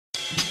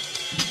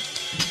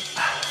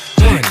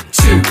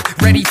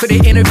ready for the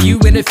interview.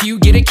 And if you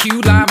get a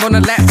cue live on a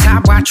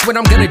laptop, watch what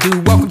I'm gonna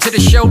do. Welcome to the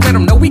show, let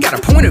them know we got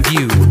a point of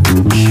view.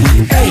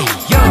 Hey,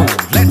 yo,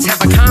 let's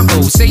have a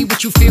combo. Say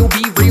what you feel,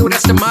 be real,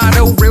 that's the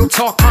motto. Real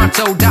talk,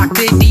 pronto,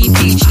 Dr. D,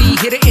 PhD,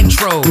 hit an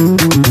intro.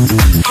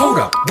 Hold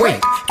up,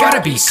 wait,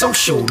 gotta be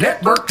social.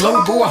 Network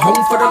global, a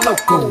home for the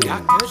local.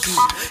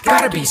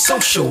 Gotta be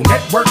social.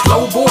 Network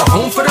global, a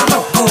home for the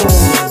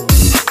local.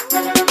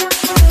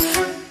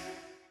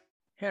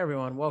 Hey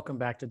everyone, welcome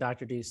back to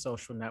Dr. D's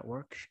Social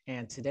Network.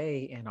 And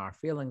today in our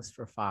Feelings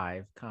for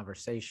Five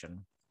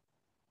conversation,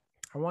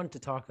 I wanted to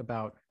talk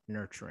about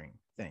nurturing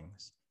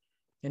things,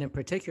 and in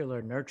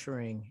particular,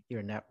 nurturing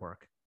your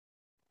network.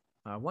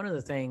 One of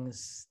the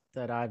things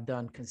that I've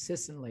done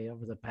consistently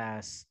over the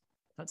past,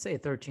 I'd say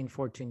 13,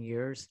 14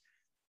 years,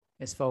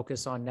 is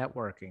focus on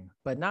networking,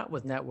 but not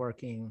with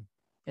networking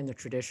in the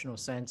traditional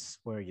sense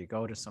where you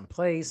go to some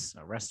place,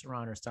 a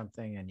restaurant or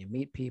something, and you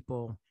meet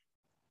people.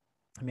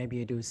 Maybe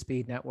you do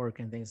speed network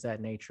and things of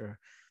that nature.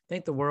 I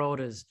think the world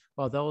is,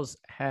 while those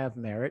have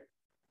merit,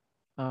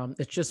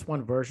 it's just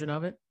one version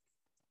of it.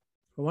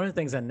 But one of the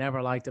things I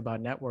never liked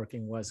about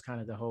networking was kind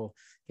of the whole,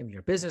 give me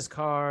your business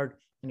card,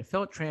 and it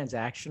felt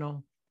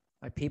transactional.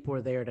 Like people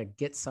were there to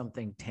get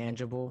something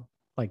tangible,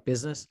 like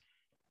business,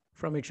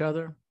 from each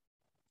other.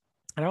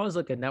 And I always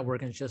look at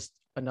networking as just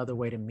another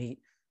way to meet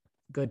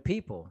good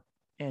people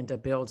and to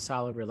build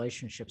solid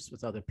relationships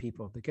with other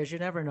people, because you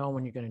never know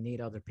when you're going to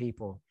need other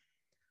people.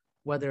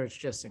 Whether it's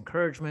just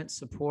encouragement,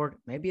 support,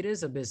 maybe it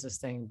is a business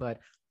thing, but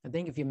I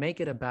think if you make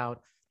it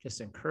about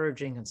just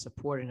encouraging and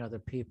supporting other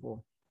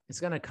people, it's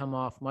going to come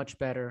off much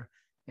better.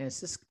 And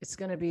it's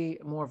going to be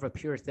more of a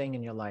pure thing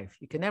in your life.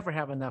 You can never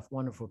have enough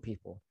wonderful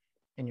people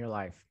in your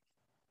life.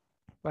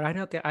 But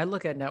I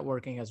look at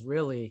networking as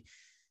really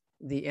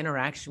the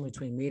interaction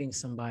between meeting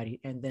somebody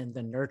and then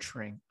the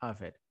nurturing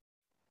of it.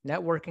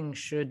 Networking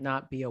should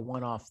not be a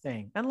one-off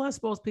thing, unless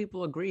both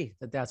people agree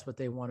that that's what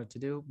they wanted to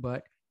do.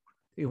 But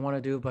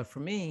for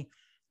me,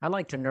 I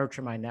like to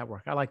nurture my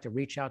network. I like to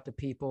reach out to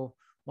people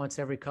once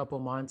every couple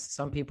months.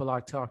 Some people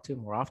I talk to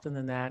more often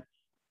than that.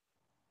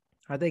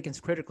 I think it's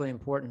critically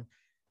important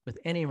with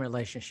any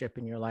relationship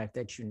in your life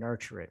that you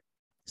nurture it.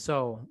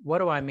 So what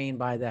do I mean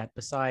by that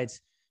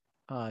besides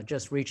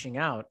just reaching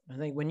out? I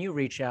think when you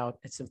reach out,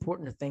 it's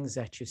important the things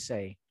that you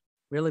say.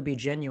 Really be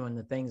genuine,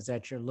 the things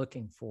that you're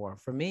looking for.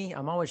 For me,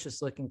 I'm always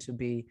just looking to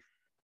be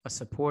a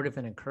supportive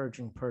and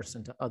encouraging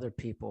person to other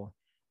people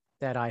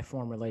that I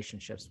form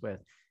relationships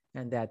with,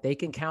 and that they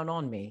can count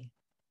on me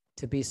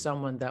to be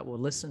someone that will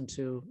listen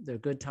to their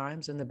good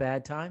times and the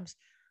bad times,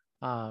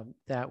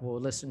 that will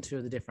listen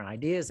to the different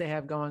ideas they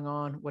have going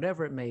on,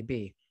 whatever it may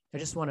be. I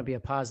just want to be a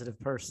positive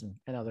person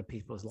in other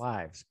people's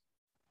lives,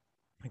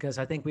 because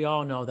I think we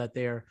all know that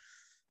there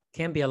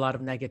can be a lot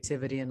of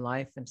negativity in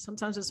life, and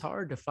sometimes it's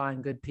hard to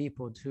find good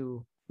people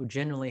who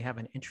genuinely have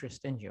an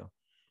interest in you.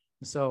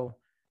 So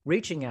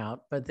reaching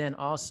out, but then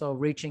also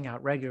reaching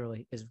out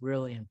regularly is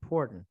really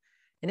important.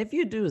 And if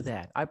you do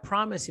that, I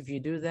promise if you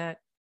do that,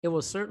 it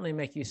will certainly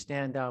make you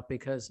stand out,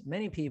 because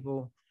many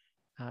people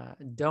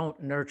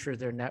don't nurture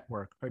their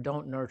network or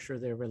don't nurture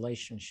their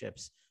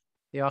relationships.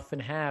 They often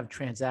have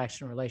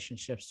transactional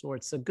relationships, or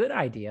it's a good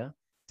idea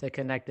to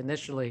connect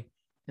initially,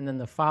 and then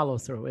the follow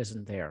through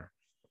isn't there.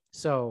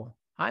 So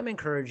I'm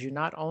encouraging you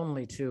not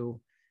only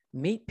to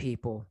meet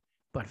people,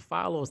 but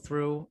follow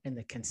through in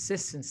the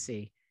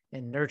consistency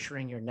in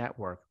nurturing your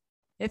network.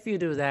 If you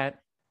do that,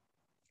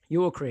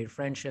 you will create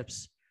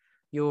friendships.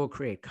 You will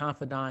create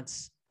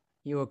confidants.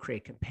 You will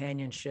create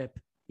companionship.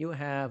 You will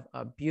have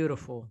a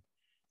beautiful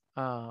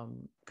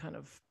kind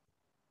of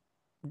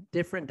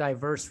different,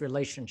 diverse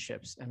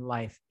relationships in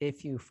life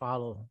if you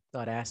follow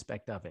that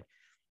aspect of it.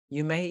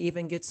 You may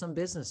even get some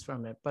business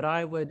from it, but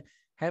I would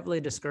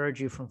heavily discourage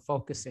you from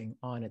focusing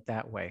on it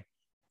that way.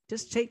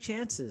 Just take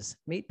chances,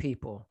 meet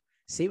people,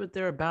 see what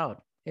they're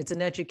about. It's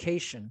an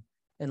education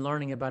in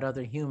learning about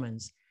other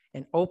humans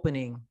and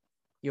opening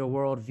your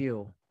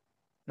worldview.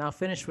 Now, I'll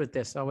finish with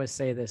this. I always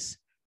say this.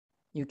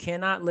 You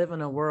cannot live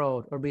in a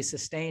world or be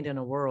sustained in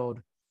a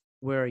world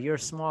where your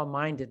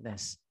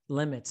small-mindedness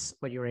limits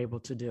what you're able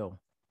to do.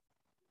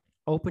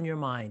 Open your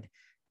mind,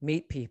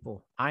 meet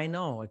people. I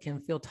know it can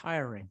feel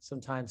tiring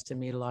sometimes to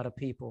meet a lot of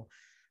people.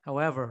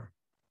 However,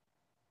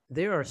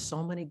 there are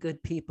so many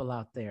good people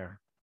out there.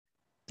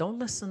 Don't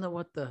listen to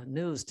what the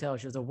news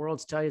tells you. The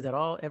world's tell you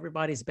that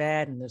everybody's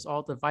bad and there's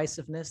all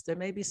divisiveness. There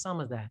may be some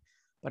of that.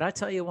 But I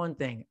tell you one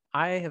thing,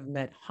 I have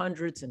met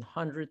hundreds and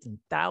hundreds and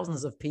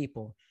thousands of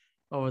people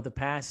over the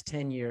past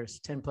 10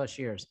 years, 10 plus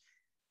years.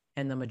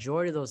 And the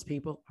majority of those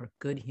people are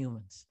good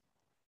humans.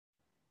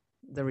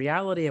 The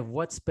reality of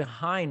what's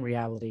behind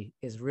reality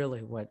is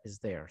really what is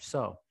there.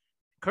 So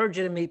encourage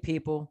you to meet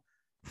people,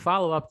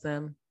 follow up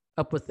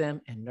with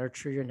them, and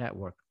nurture your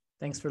network.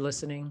 Thanks for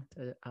listening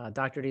to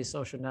Dr. D's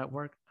Social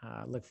Network.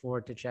 Look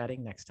forward to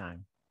chatting next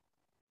time.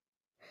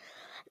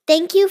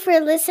 Thank you for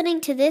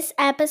listening to this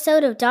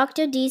episode of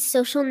Dr. D's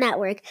Social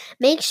Network.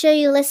 Make sure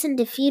you listen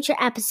to future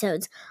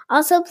episodes.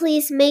 Also,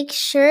 please make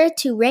sure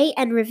to rate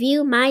and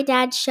review My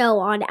Dad's Show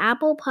on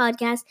Apple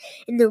Podcasts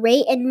in the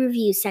rate and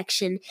review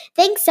section.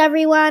 Thanks,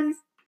 everyone.